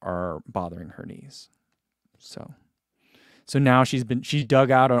her are bothering her knees. So now she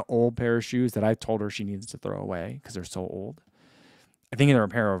dug out an old pair of shoes that I told her she needs to throw away because they're so old. I think they're a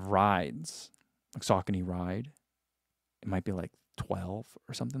pair of Rides, like Saucony Ride. It might be like 12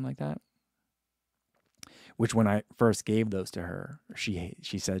 or something like that. Which when I first gave those to her, she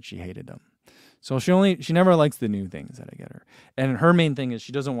said she hated them. So she never likes the new things that I get her. And her main thing is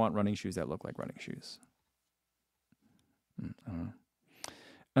she doesn't want running shoes that look like running shoes. I don't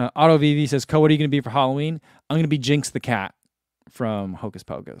know. Otto VV says, Co, what are you going to be for Halloween? I'm going to be Jinx the cat from Hocus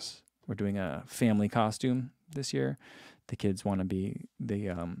Pocus. We're doing a family costume this year. The kids want to be the,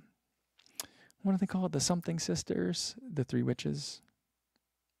 what do they call it? The something sisters? The three witches?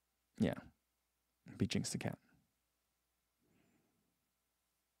 Yeah. Be Jinx the cat.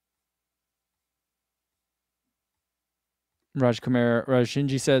 Raj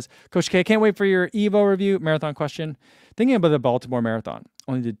Shinji says, Coach K, can't wait for your Evo review. Marathon question. Thinking about the Baltimore Marathon.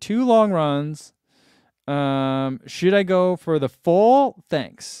 Only did 2 long runs. Should I go for the full?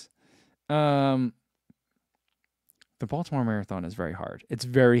 Thanks. The Baltimore Marathon is very hard. It's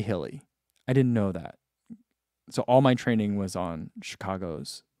very hilly. I didn't know that. So all my training was on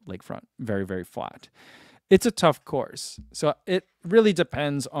Chicago's lakefront. Very, very flat. It's a tough course. So it really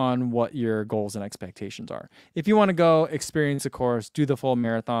depends on what your goals and expectations are. If you want to go experience a course, do the full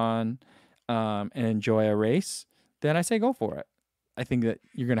marathon, and enjoy a race, then I say go for it. I think that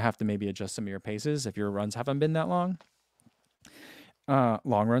you're going to have to maybe adjust some of your paces if your runs haven't been that long.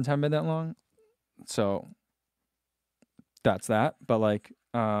 Long runs haven't been that long. So that's that. But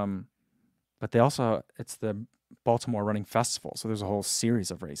but they also, it's the Baltimore Running Festival. So there's a whole series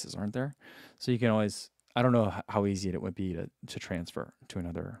of races, aren't there? So you can always, I don't know how easy it would be to transfer to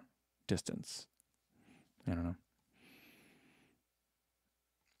another distance. I don't know.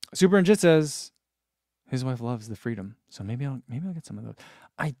 Super and Jit says his wife loves the Freedom, so maybe I'll get some of those.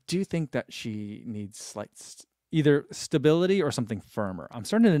 I do think that she needs slight either stability or something firmer. I'm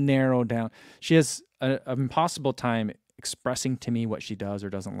starting to narrow down. She has an impossible time expressing to me what she does or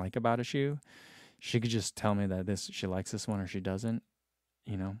doesn't like about a shoe. She could just tell me that she likes this one or she doesn't,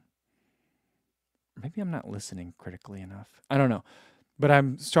 you know. Maybe I'm not listening critically enough. I don't know. But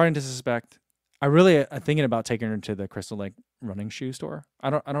I'm starting to suspect. I'm thinking about taking her to the Crystal Lake running shoe store. I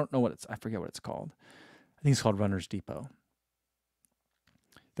don't know I forget what it's called. I think it's called Runner's Depot.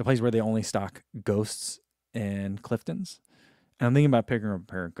 The place where they only stock Ghosts and Cliftons. And I'm thinking about picking up a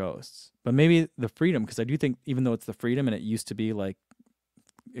pair of Ghosts. But maybe the Freedom, because I do think even though it's the Freedom and it used to be like,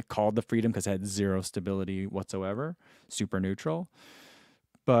 it called the Freedom because it had zero stability whatsoever, super neutral.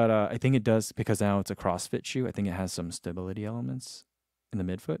 But I think it does, because now it's a CrossFit shoe. I think it has some stability elements in the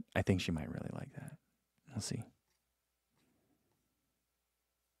midfoot. I think she might really like that. We'll see.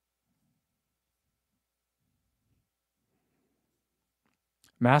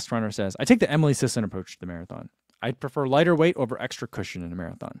 Masked Runner says, I take the Emily Sisson approach to the marathon. I'd prefer lighter weight over extra cushion in a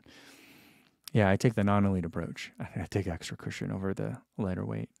marathon. Yeah, I take the non-elite approach. I take extra cushion over the lighter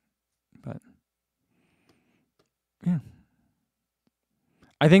weight. But yeah.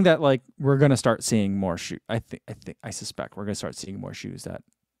 I think that like we're going to start seeing more shoes. I suspect we're going to start seeing more shoes that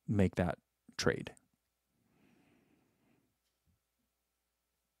make that trade.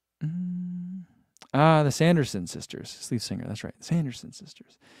 The Sanderson sisters, Sleeve Singer. That's right. Sanderson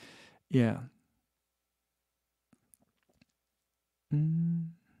sisters. Yeah.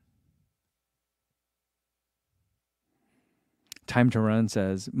 Time to Run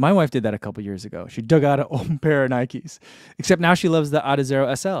says, my wife did that a couple years ago. She dug out an old pair of Nikes, except now she loves the Adizero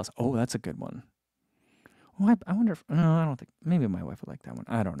SLs. Oh, that's a good one. Well, I wonder if, no, I don't think, maybe my wife would like that one.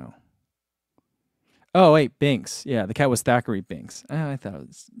 I don't know. Oh, wait, Binks. Yeah, the cat was Thackeray Binks. I thought it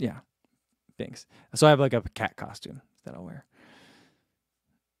was, yeah, Binks. So I have like a cat costume that I'll wear.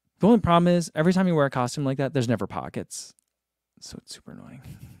 The only problem is every time you wear a costume like that, there's never pockets. So it's super annoying.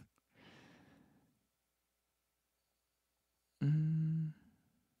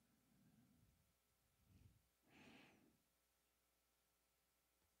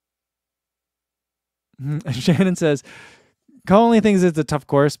 Shannon says, Cole only thinks it's a tough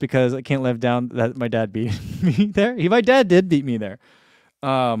course because I can't live down that my dad beat me there. My dad did beat me there.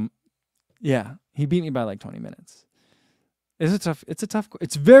 Yeah, he beat me by like 20 minutes. It's a tough, it's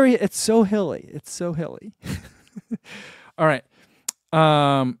so hilly. It's so hilly. All right.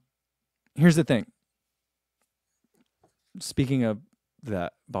 Here's the thing. Speaking of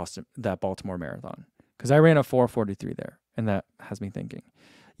that Baltimore marathon, because I ran a 4:43 there, and that has me thinking.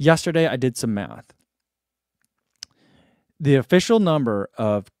 Yesterday, I did some math. The official number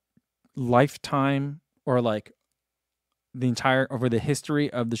of lifetime or like the entire over the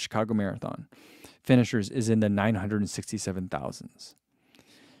history of the Chicago Marathon finishers is in the 967,000s.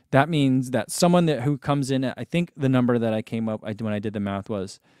 That means that someone who comes in at, I think the number that I came up when I did the math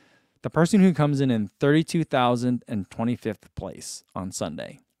was the person who comes in 32,025th place on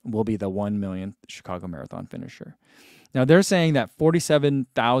Sunday will be the 1 millionth Chicago Marathon finisher. Now they're saying that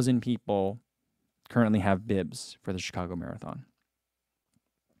 47,000 people currently have bibs for the Chicago Marathon,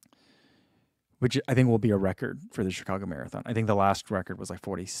 which I think will be a record for the Chicago Marathon. I think the last record was like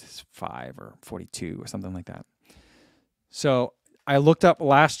 45 or 42 or something like that. So I looked up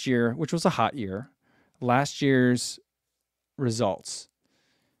last year, which was a hot year, last year's results.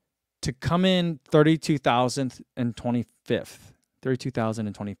 To come in 32,025th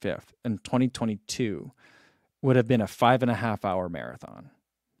in 2022 would have been a 5.5 hour marathon.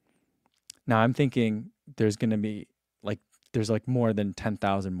 Now I'm thinking there's going to be there's more than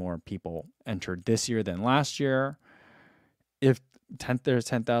 10,000 more people entered this year than last year. If there's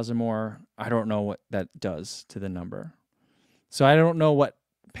 10,000 more, I don't know what that does to the number. So I don't know what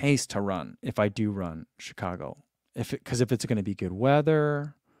pace to run if I do run Chicago. Because if it's going to be good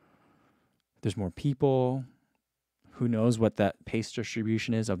weather, there's more people. Who knows what that pace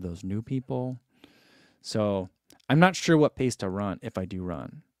distribution is of those new people? So I'm not sure what pace to run if I do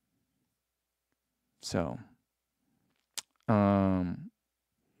run. So I'm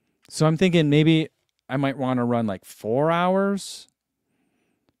thinking maybe I might want to run like 4 hours.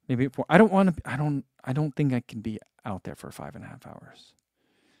 Maybe 4. I don't think I can be out there for 5.5 hours.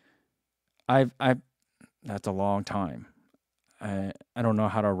 That's a long time. I don't know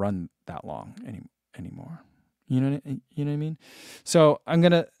how to run that long anymore. You know what I mean? So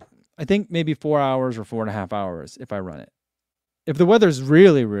I think maybe 4 hours or 4.5 hours if I run it. If the weather's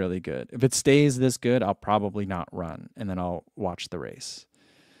really, really good, if it stays this good, I'll probably not run, and then I'll watch the race.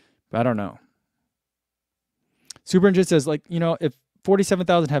 But I don't know. Super Ninja says, if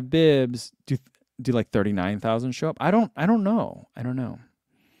 47,000 have bibs, do like 39,000 show up? I don't know. I'm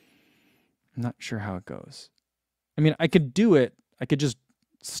not sure how it goes. I mean, I could do it. I could just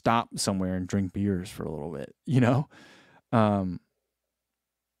stop somewhere and drink beers for a little bit, and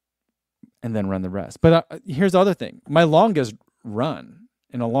then run the rest. But here's the other thing. My longest run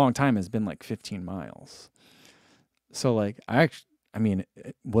in a long time has been like 15 miles. So will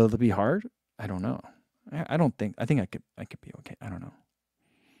it be hard? I don't know. I think I could be okay. I don't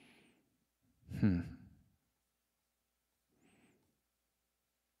know.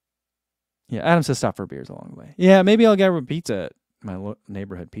 Yeah, Adam says stop for beers along the way. Yeah, maybe I'll get a pizza at my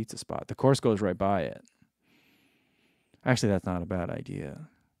neighborhood pizza spot. The course goes right by it. Actually, that's not a bad idea.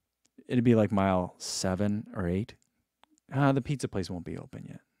 It'd be like mile 7 or 8. The pizza place won't be open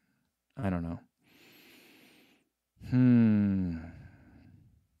yet. I don't know.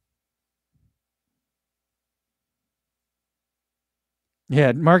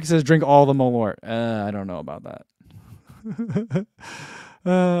 Yeah, Mark says drink all the Malort. I don't know about that.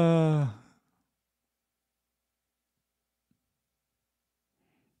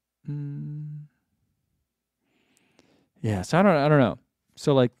 Yeah, so I don't know.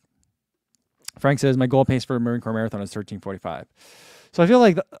 So like Frank says my goal pace for a Marine Corps marathon is 13:45. So I feel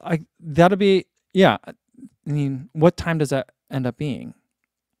like that'll be, yeah. I mean, what time does that end up being?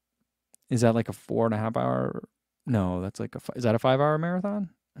 Is that like a 4.5 hour? No, that's like is that a 5 hour marathon?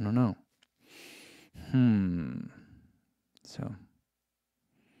 I don't know. So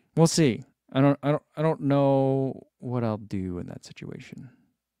we'll see. I don't know what I'll do in that situation.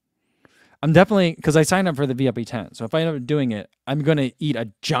 I'm definitely, because I signed up for the VIP 10. So if I end up doing it, I'm going to eat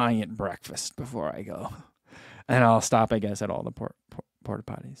a giant breakfast before I go. And I'll stop, I guess, at all the porta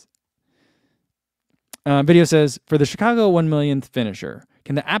potties. Video says, for the Chicago 1 millionth finisher,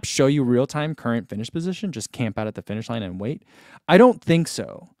 can the app show you real-time current finish position? Just camp out at the finish line and wait? I don't think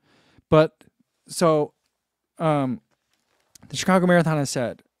so. But, so, the Chicago Marathon has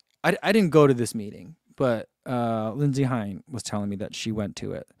said, I didn't go to this meeting, but Lindsay Hine was telling me that she went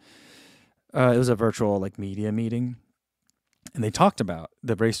to it. It was a virtual like media meeting, and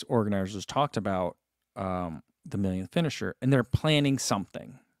the race organizers talked about the millionth finisher, and they're planning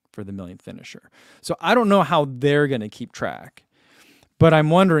something for the millionth finisher. So I don't know how they're going to keep track, but I'm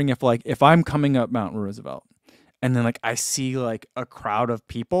wondering if I'm coming up Mount Roosevelt and then like I see like a crowd of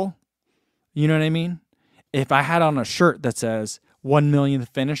people, you know what I mean? If I had on a shirt that says 1 millionth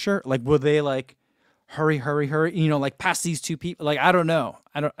finisher, like will they like hurry, you know, like past these two people? Like I don't know.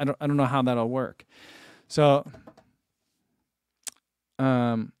 I don't know how that'll work. So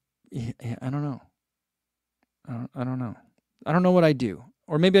yeah, I don't know. I don't know. I don't know what I do.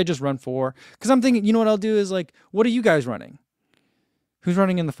 Or maybe I just run 4. Because I'm thinking, you know what I'll do is like, what are you guys running? Who's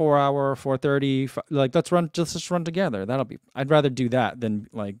running in the 4 hour, 4:30? Like, let's run together. I'd rather do that than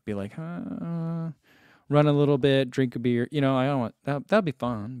like be like, run a little bit, drink a beer. You know, I don't want that. That'd be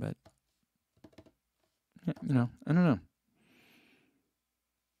fun, but you know, I don't know.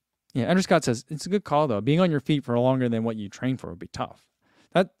 Yeah, Andrew Scott says it's a good call though. Being on your feet for longer than what you train for would be tough.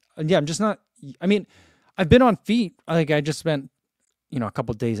 I'm just not. I mean, I've been on feet. Like I just spent, you know, a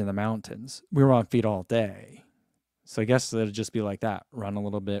couple days in the mountains. We were on feet all day. So I guess it'll just be like that. Run a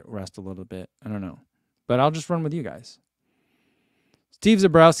little bit, rest a little bit. I don't know. But I'll just run with you guys. Steve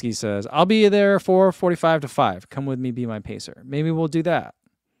Zabrowski says, I'll be there 4:45 to 5. Come with me, be my pacer. Maybe we'll do that.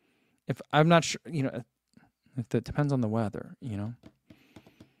 If I'm not sure, you know, if it depends on the weather, you know.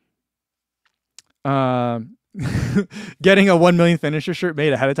 Getting a 1 million finisher shirt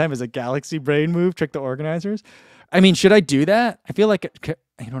made ahead of time is a galaxy brain move. Trick the organizers. I mean, should I do that? I feel like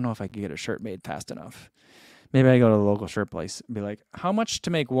I don't know if I could get a shirt made fast enough. Maybe I go to the local shirt place and be like, how much to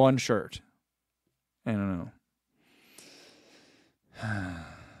make one shirt? I don't know.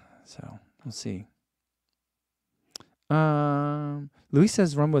 So we'll see. Luis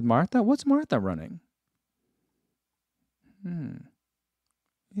says run with Martha. What's Martha running?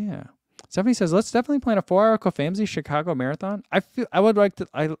 Yeah. Stephanie says let's definitely plan a 4 hour Cofamsy Chicago marathon. I think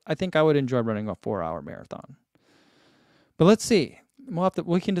I would enjoy running a 4 hour marathon. But let's see.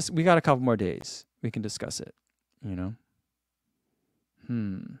 We got a couple more days. We can discuss it, you know.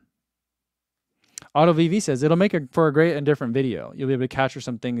 Auto VV says it'll make for a great and different video. You'll be able to capture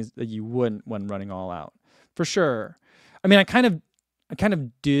some things that you wouldn't when running all out. For sure. I mean, I kind of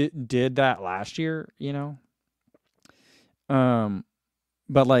did that last year, you know.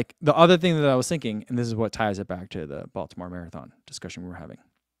 But like the other thing that I was thinking, and this is what ties it back to the Baltimore Marathon discussion we were having.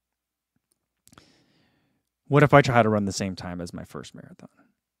 What if I try to run the same time as my first marathon?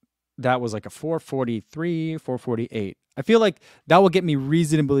 That was like a 4:43, 4:48. I feel like that will get me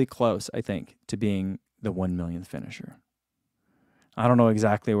reasonably close, I think, to being the 1 millionth finisher. I don't know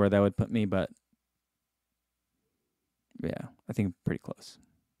exactly where that would put me, but yeah, I think pretty close.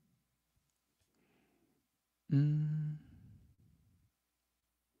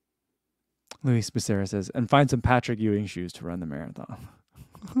 Luis Becerra says, and find some Patrick Ewing shoes to run the marathon.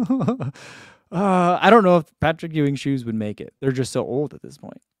 I don't know if Patrick Ewing shoes would make it. They're just so old at this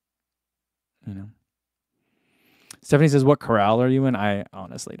point. You know. Stephanie says, what corral are you in? I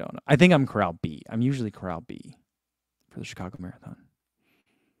honestly don't know. I think I'm corral B. I'm usually corral B for the Chicago Marathon.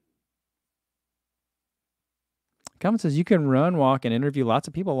 Comment says you can run, walk, and interview lots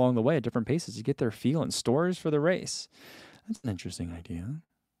of people along the way at different paces to get their feel and stories for the race. That's an interesting idea.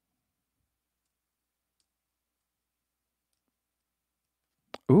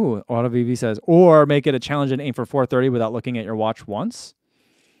 Ooh, Auto VV says, or make it a challenge and aim for 4:30 without looking at your watch once.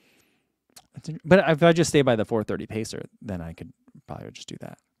 But if I just stay by the 4:30 pacer, then I could probably just do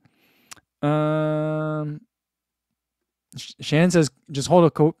that. Shannon says, just hold a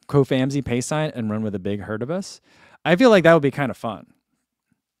Kofamsi pace sign and run with a big herd of us. I feel like that would be kind of fun.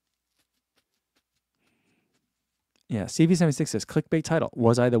 Yeah, CV76 says, clickbait title,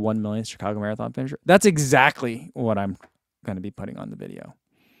 was I the 1 millionth Chicago Marathon finisher? That's exactly what I'm going to be putting on the video.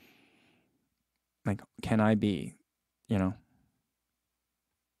 Like, can I be, you know?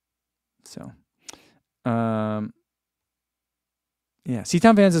 So, yeah.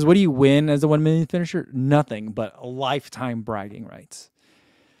 C-Town Fan says, what do you win as the 1 millionth finisher? Nothing but lifetime bragging rights.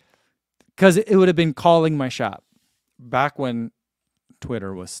 Because it would have been calling my shot back when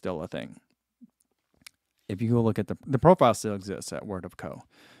Twitter was still a thing. If you go look at the profile still exists at Word of Co.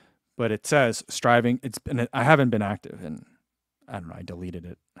 But it says striving. I haven't been active, and I don't know. I deleted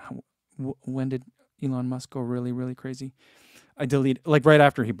it. When did Elon Musk go really, really crazy? I deleted, like right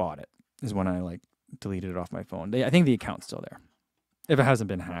after he bought it is when I like deleted it off my phone. I think the account's still there, if it hasn't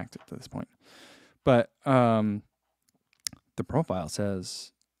been hacked at this point. But the profile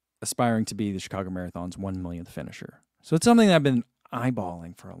says aspiring to be the Chicago Marathon's 1 millionth finisher. So it's something that I've been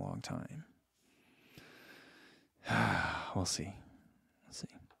eyeballing for a long time. We'll see.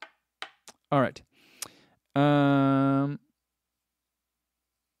 All right.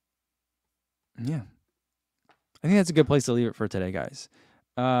 Yeah. I think that's a good place to leave it for today, guys.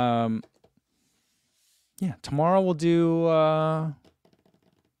 Yeah, tomorrow we'll do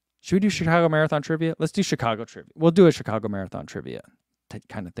should we do Chicago Marathon trivia? Let's do Chicago trivia. We'll do a Chicago Marathon trivia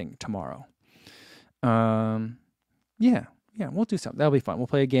kind of thing tomorrow. Yeah, we'll do something. That'll be fun. We'll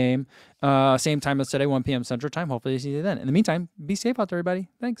play a game. Same time as today, 1 p.m. Central Time. Hopefully see you then. In the meantime, be safe out there, everybody.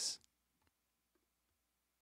 Thanks.